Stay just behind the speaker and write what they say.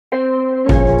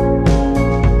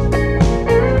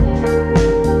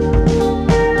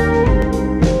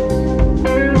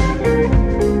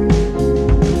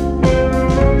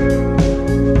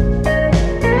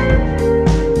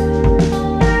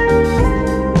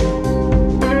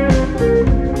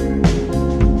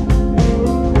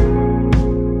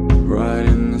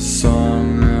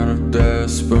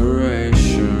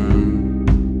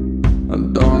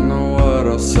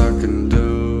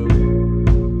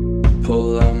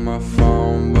on my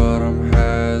phone, but I'm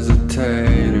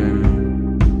hesitating.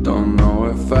 Don't know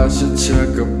if I should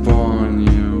check up on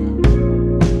you.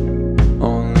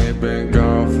 Only been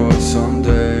gone for some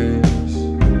days,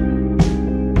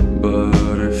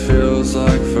 but it feels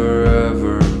like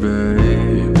forever,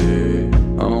 baby.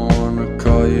 I wanna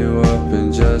call you up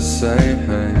and just say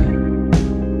hey.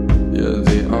 You're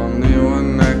the only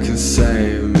one that can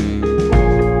save me.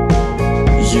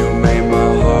 You made my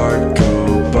heart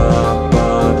go bop,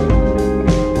 bop,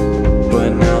 but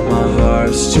now my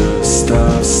heart's just stopping.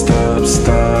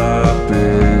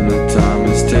 The time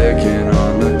is ticking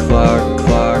on the clock.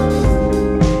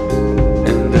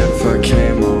 And if I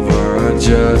came over, I'd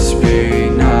just be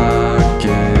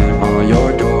knocking on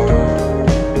your door.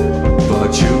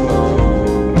 But you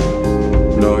won't,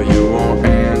 no you won't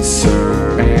answer.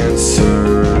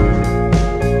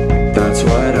 That's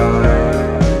what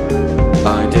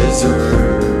I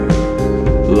deserve.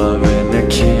 Loving a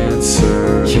cancer.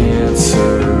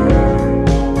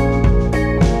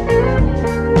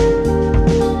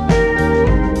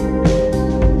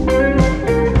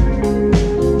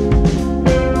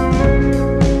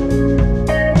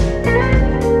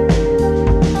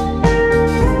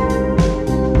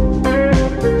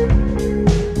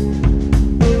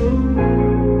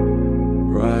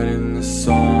 Writing the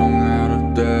song out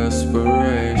of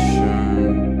desperation.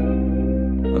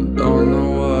 I don't know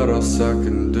what else I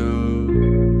can do.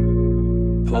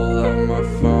 Pull out my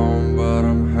phone, but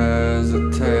I'm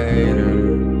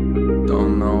hesitating.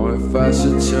 Don't know if I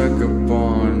should check up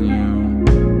on you.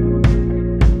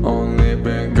 Only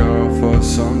been gone for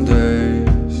some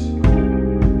days,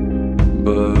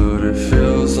 but it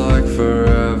feels like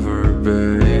forever,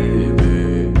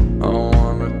 baby. I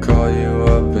wanna call you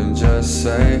up and just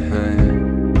say hey.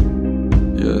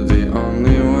 You're the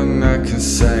only one that can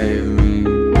save me.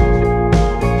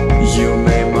 You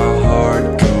made my heart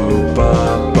go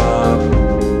bop, bop,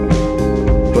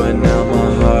 but now my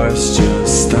heart's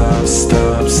just stopping.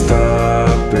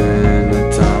 The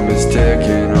time is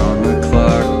ticking on the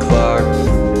clock.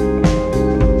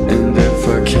 And if I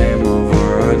came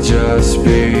over, I'd just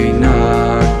be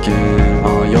knocking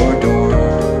on your door.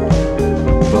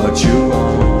 But you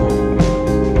won't,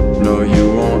 no you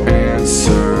won't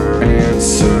answer.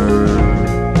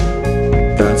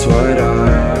 That's what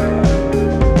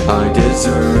I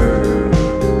deserve.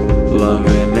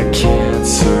 Loving a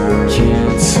cancer.